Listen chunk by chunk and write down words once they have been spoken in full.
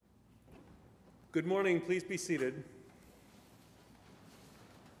Good morning. Please be seated.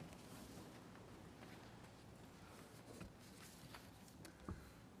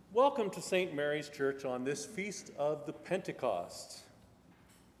 Welcome to St. Mary's Church on this Feast of the Pentecost.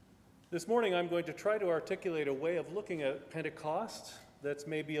 This morning I'm going to try to articulate a way of looking at Pentecost that's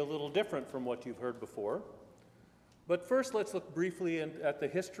maybe a little different from what you've heard before. But first, let's look briefly at the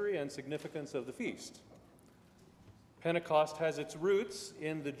history and significance of the feast. Pentecost has its roots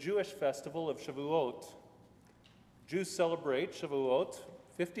in the Jewish festival of Shavuot. Jews celebrate Shavuot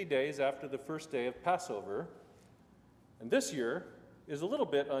 50 days after the first day of Passover. And this year is a little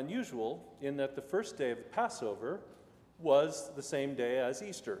bit unusual in that the first day of Passover was the same day as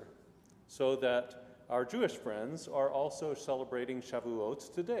Easter, so that our Jewish friends are also celebrating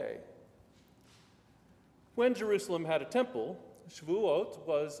Shavuot today. When Jerusalem had a temple, Shavuot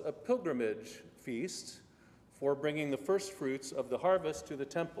was a pilgrimage feast for bringing the first fruits of the harvest to the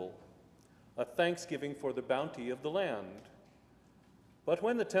temple, a thanksgiving for the bounty of the land. But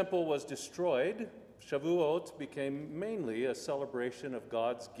when the temple was destroyed, Shavuot became mainly a celebration of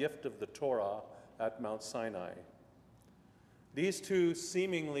God's gift of the Torah at Mount Sinai. These two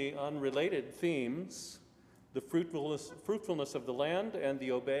seemingly unrelated themes, the fruitfulness of the land and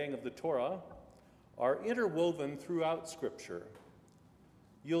the obeying of the Torah, are interwoven throughout Scripture.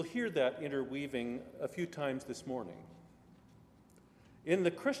 You'll hear that interweaving a few times this morning. In the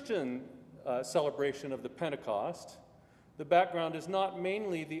Christian celebration of the Pentecost, the background is not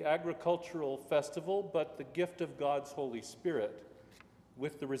mainly the agricultural festival, but the gift of God's Holy Spirit,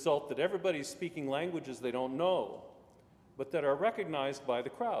 with the result that everybody's speaking languages they don't know, but that are recognized by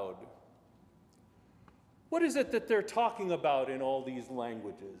the crowd. What is it that they're talking about in all these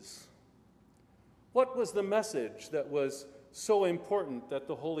languages? What was the message that was so important that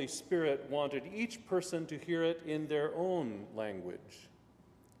the Holy Spirit wanted each person to hear it in their own language?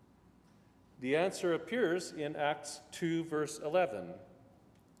 The answer appears in Acts 2, verse 11.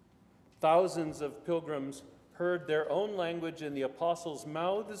 Thousands of pilgrims heard their own language in the apostles'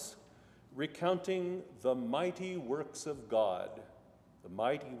 mouths, recounting the mighty works of God. The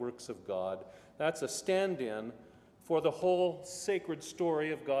mighty works of God. That's a stand-in for the whole sacred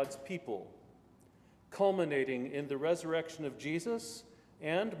story of God's people, culminating in the resurrection of Jesus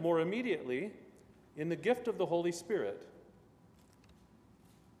and, more immediately, in the gift of the Holy Spirit.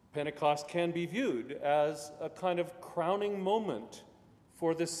 Pentecost can be viewed as a kind of crowning moment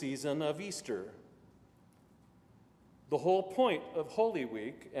for the season of Easter. The whole point of Holy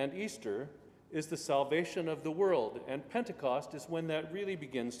Week and Easter is the salvation of the world, and Pentecost is when that really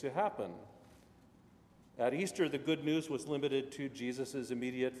begins to happen. At Easter, the good news was limited to Jesus'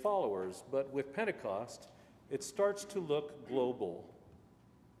 immediate followers, but with Pentecost, it starts to look global.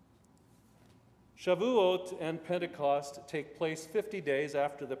 Shavuot and Pentecost take place 50 days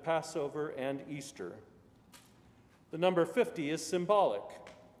after the Passover and Easter. The number 50 is symbolic.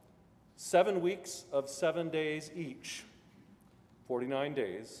 7 weeks of 7 days each, 49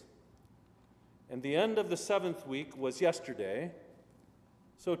 days. And the end of the 7th week was yesterday.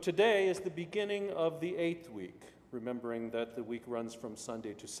 So today is the beginning of the 8th week, remembering that the week runs from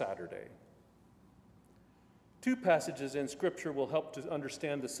Sunday to Saturday. Two passages in Scripture will help to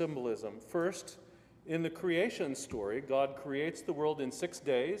understand the symbolism. First, in the creation story, God creates the world in 6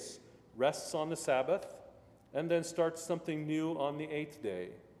 days, rests on the Sabbath, and then starts something new on the 8th day.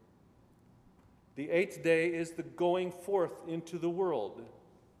 The 8th day is the going forth into the world.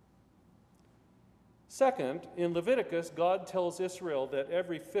 Second, in Leviticus, God tells Israel that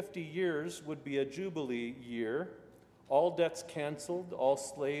every 50 years would be a jubilee year, all debts canceled, all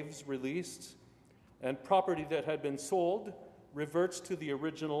slaves released, and property that had been sold reverts to the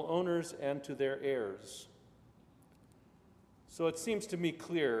original owners and to their heirs. So it seems to me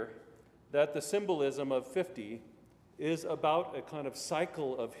clear that the symbolism of 50 is about a kind of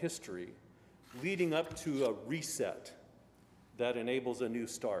cycle of history leading up to a reset that enables a new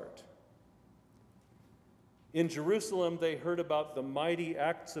start. In Jerusalem, they heard about the mighty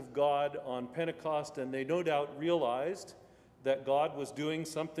acts of God on Pentecost, and they no doubt realized that God was doing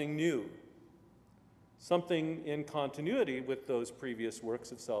something new, something in continuity with those previous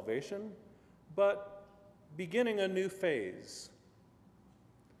works of salvation, but beginning a new phase.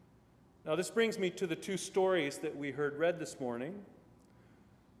 Now, this brings me to the two stories that we heard read this morning.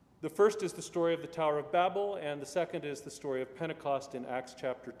 The first is the story of the Tower of Babel, and the second is the story of Pentecost in Acts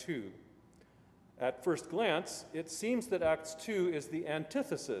chapter 2. At first glance, it seems that Acts 2 is the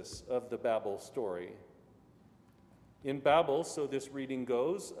antithesis of the Babel story. In Babel, so this reading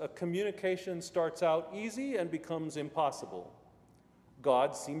goes, a communication starts out easy and becomes impossible.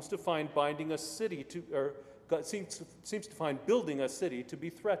 God seems to find building a city to be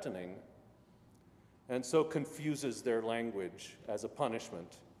threatening. and so confuses their language as a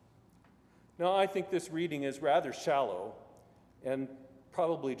punishment. Now, I think this reading is rather shallow and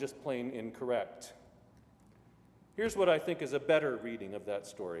probably just plain incorrect. Here's what I think is a better reading of that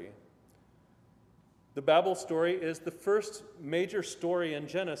story. The Babel story is the first major story in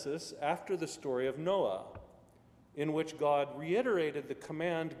Genesis after the story of Noah, in which God reiterated the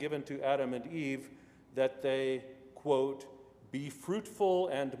command given to Adam and Eve that they, quote, be fruitful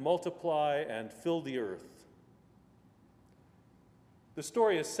and multiply and fill the earth. The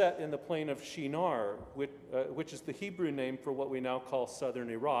story is set in the plain of Shinar, which is the Hebrew name for what we now call southern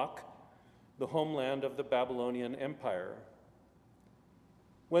Iraq, the homeland of the Babylonian Empire.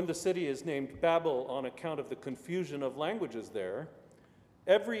 When the city is named Babel on account of the confusion of languages there,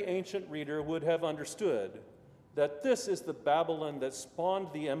 every ancient reader would have understood that this is the Babylon that spawned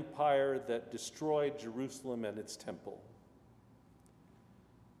the empire that destroyed Jerusalem and its temple.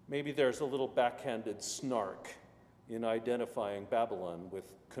 Maybe there's a little backhanded snark in identifying Babylon with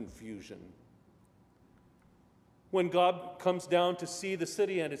confusion. When God comes down to see the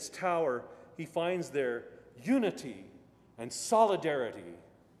city and its tower, he finds there unity and solidarity.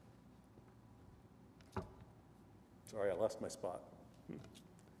 Sorry, I lost my spot.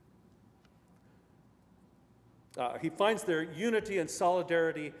 He finds their unity and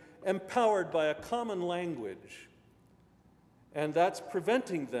solidarity empowered by a common language, and that's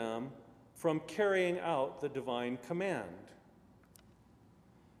preventing them from carrying out the divine command.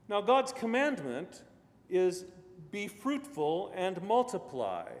 Now, God's commandment is be fruitful and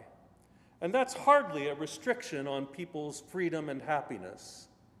multiply, and that's hardly a restriction on people's freedom and happiness.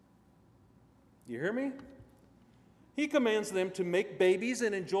 You hear me? He commands them to make babies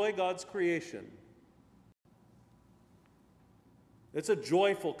and enjoy God's creation. It's a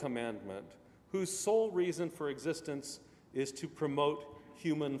joyful commandment whose sole reason for existence is to promote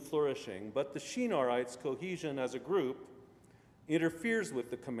human flourishing. But the Shinarites' cohesion as a group interferes with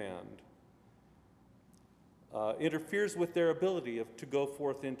the command, interferes with their ability to go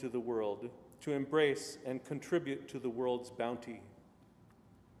forth into the world, to embrace and contribute to the world's bounty.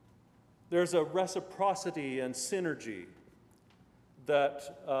 There's a reciprocity and synergy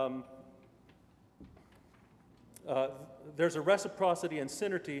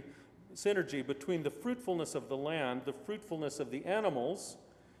synergy between the fruitfulness of the land, the fruitfulness of the animals,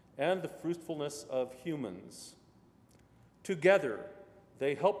 and the fruitfulness of humans. Together,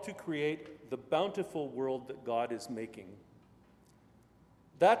 they help to create the bountiful world that God is making.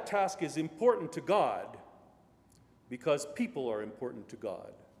 That task is important to God because people are important to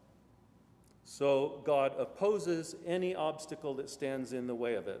God. So God opposes any obstacle that stands in the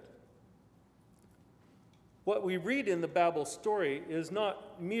way of it. What we read in the Babel story is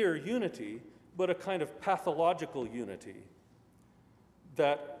not mere unity, but a kind of pathological unity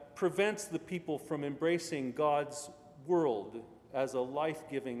that prevents the people from embracing God's world as a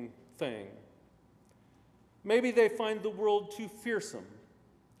life-giving thing. Maybe they find the world too fearsome.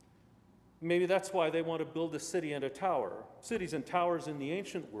 Maybe that's why they want to build a city and a tower. Cities and towers in the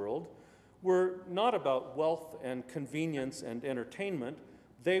ancient world were not about wealth and convenience and entertainment.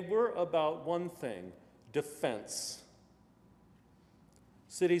 They were about one thing: defense.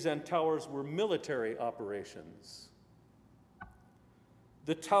 Cities and towers were military operations.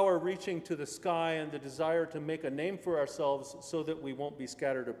 The tower reaching to the sky and the desire to make a name for ourselves so that we won't be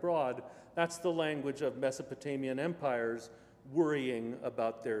scattered abroad, that's the language of Mesopotamian empires worrying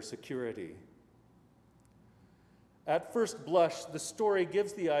about their security. At first blush, the story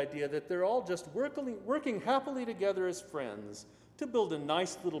gives the idea that they're all just working happily together as friends to build a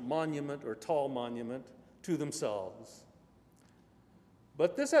nice little monument or tall monument to themselves.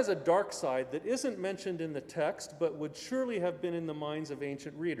 But this has a dark side that isn't mentioned in the text, but would surely have been in the minds of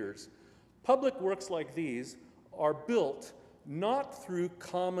ancient readers. Public works like these are built not through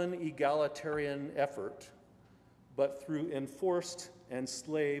common egalitarian effort, but through enforced and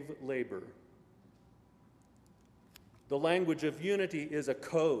slave labor. The language of unity is a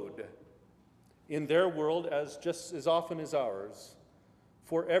code in their world, as just as often as ours,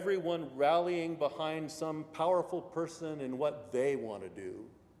 for everyone rallying behind some powerful person in what they want to do.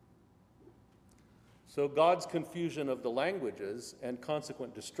 So God's confusion of the languages and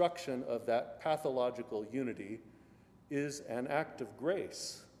consequent destruction of that pathological unity is an act of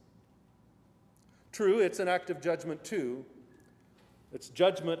grace. True, it's an act of judgment too. It's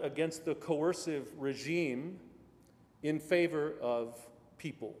judgment against the coercive regime in favor of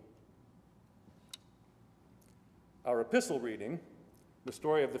people. Our epistle reading, the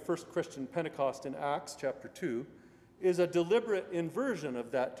story of the first Christian Pentecost in Acts chapter 2, is a deliberate inversion of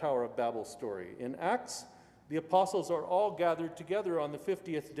that Tower of Babel story. In Acts, the apostles are all gathered together on the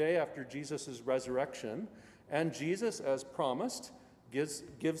 50th day after Jesus' resurrection, and Jesus, as promised,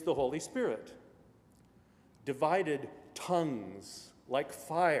 gives the Holy Spirit. Divided tongues, like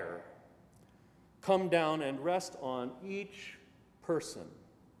fire, come down and rest on each person,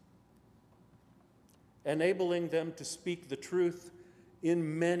 enabling them to speak the truth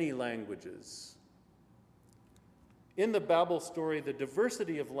in many languages. In the Babel story, the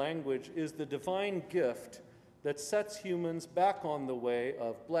diversity of language is the divine gift that sets humans back on the way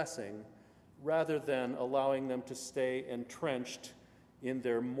of blessing rather than allowing them to stay entrenched in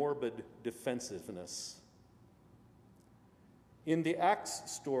their morbid defensiveness. In the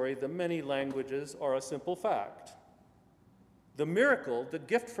Acts story, the many languages are a simple fact. The miracle, the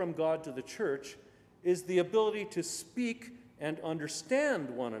gift from God to the church, is the ability to speak and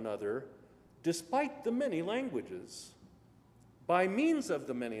understand one another despite the many languages, by means of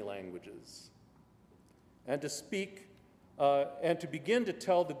the many languages, and to speak and to begin to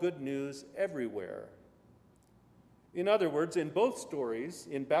tell the good news everywhere. In other words, in both stories,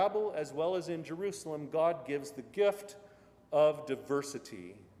 in Babel as well as in Jerusalem, God gives the gift of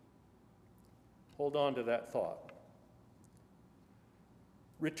diversity. Hold on to that thought.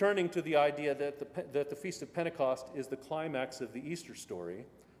 Returning to the idea that the Feast of Pentecost is the climax of the Easter story,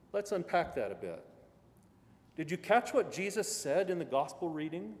 let's unpack that a bit. Did you catch what Jesus said in the gospel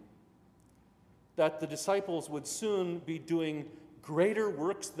reading? That the disciples would soon be doing greater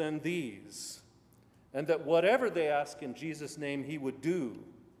works than these, and that whatever they ask in Jesus' name, he would do.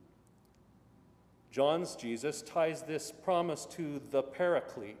 John's Jesus ties this promise to the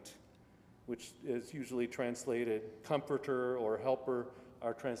Paraclete, which is usually translated comforter or helper.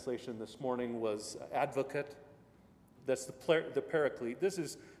 Our translation this morning was advocate. That's the Paraclete. This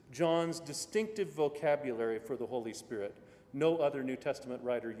is John's distinctive vocabulary for the Holy Spirit. No other New Testament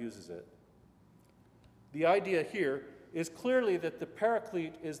writer uses it. The idea here is clearly that the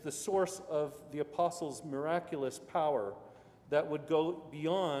Paraclete is the source of the apostles' miraculous power that would go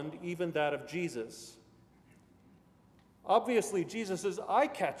beyond even that of Jesus. Obviously, Jesus'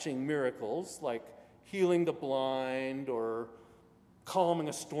 eye-catching miracles, like healing the blind or calming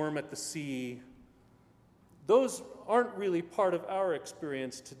a storm at the sea, those aren't really part of our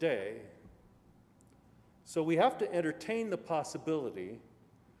experience today. So we have to entertain the possibility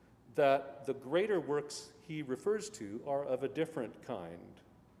that the greater works he refers to are of a different kind.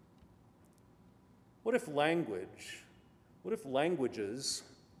 What if languages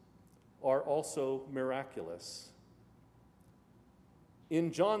are also miraculous?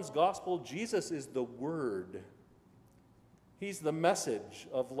 In John's gospel, Jesus is the Word. He's the message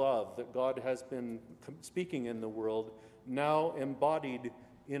of love that God has been speaking in the world, now embodied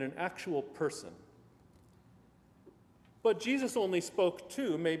in an actual person. But Jesus only spoke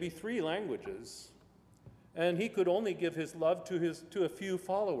 2, maybe 3 languages, and he could only give his love to a few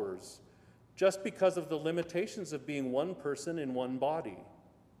followers, just because of the limitations of being one person in one body.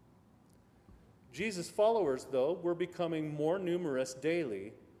 Jesus' followers, though, were becoming more numerous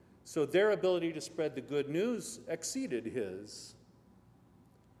daily, so their ability to spread the good news exceeded his.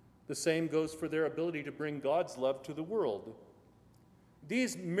 The same goes for their ability to bring God's love to the world.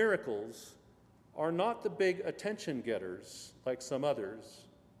 These miracles are not the big attention getters like some others,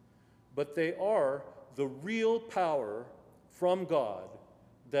 but they are the real power from God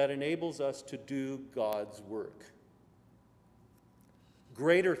that enables us to do God's work.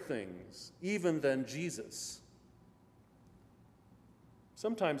 Greater things, even than Jesus.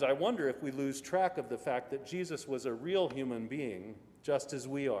 Sometimes I wonder if we lose track of the fact that Jesus was a real human being, just as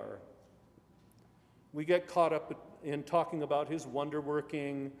we are. We get caught up in talking about his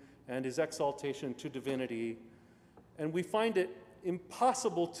wonder-working and his exaltation to divinity, and we find it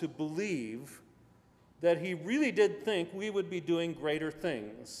impossible to believe that he really did think we would be doing greater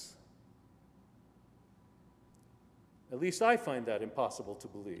things. At least I find that impossible to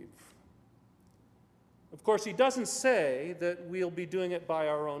believe. Of course, he doesn't say that we'll be doing it by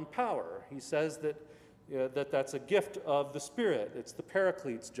our own power. He says that that's a gift of the Spirit. It's the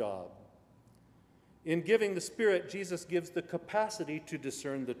Paraclete's job. In giving the Spirit, Jesus gives the capacity to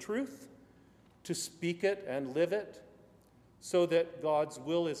discern the truth, to speak it and live it, so that God's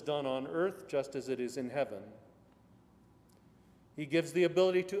will is done on earth just as it is in heaven. He gives the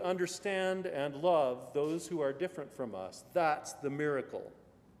ability to understand and love those who are different from us. That's the miracle.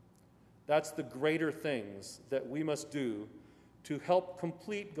 That's the greater things that we must do to help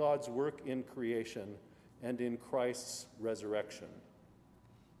complete God's work in creation and in Christ's resurrection.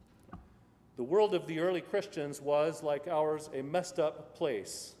 The world of the early Christians was, like ours, a messed up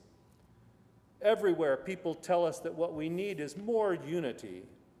place. Everywhere, people tell us that what we need is more unity.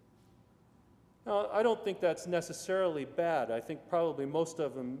 Now, I don't think that's necessarily bad. I think probably most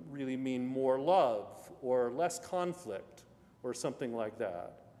of them really mean more love or less conflict or something like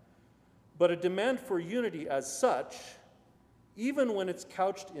that. But a demand for unity as such, even when it's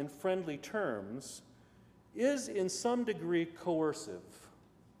couched in friendly terms, is in some degree coercive.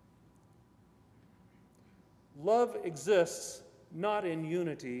 Love exists not in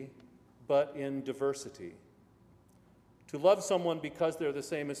unity, but in diversity. To love someone because they're the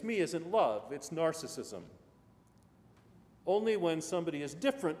same as me isn't love, it's narcissism. Only when somebody is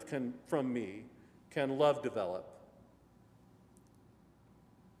different from me can love develop.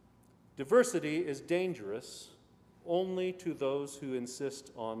 Diversity is dangerous only to those who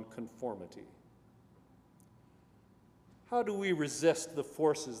insist on conformity. How do we resist the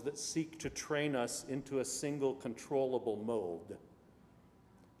forces that seek to train us into a single controllable mold,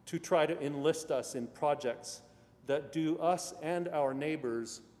 to try to enlist us in projects that do us and our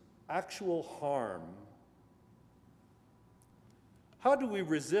neighbors actual harm? How do we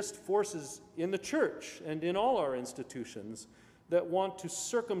resist forces in the church and in all our institutions that want to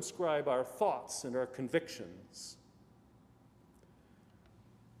circumscribe our thoughts and our convictions?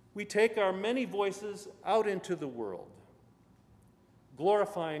 We take our many voices out into the world,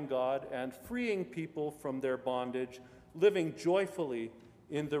 glorifying God and freeing people from their bondage, living joyfully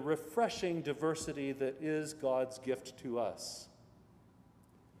in the refreshing diversity that is God's gift to us.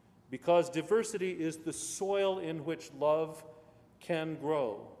 Because diversity is the soil in which love can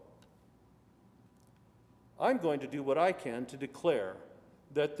grow. I'm going to do what I can to declare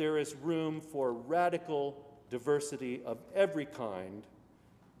that there is room for radical diversity of every kind,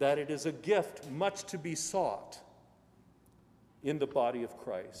 that it is a gift much to be sought in the body of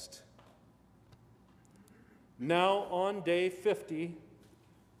Christ. Now, on day 50,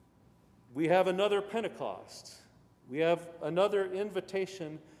 we have another Pentecost. We have another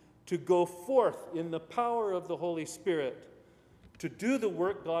invitation to go forth in the power of the Holy Spirit to do the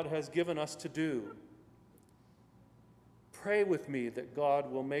work God has given us to do. Pray with me that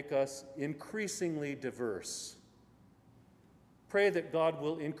God will make us increasingly diverse. Pray that God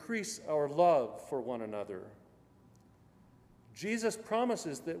will increase our love for one another. Jesus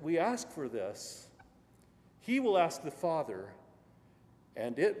promises that we ask for this. He will ask the Father,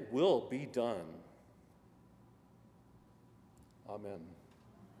 and it will be done. Amen.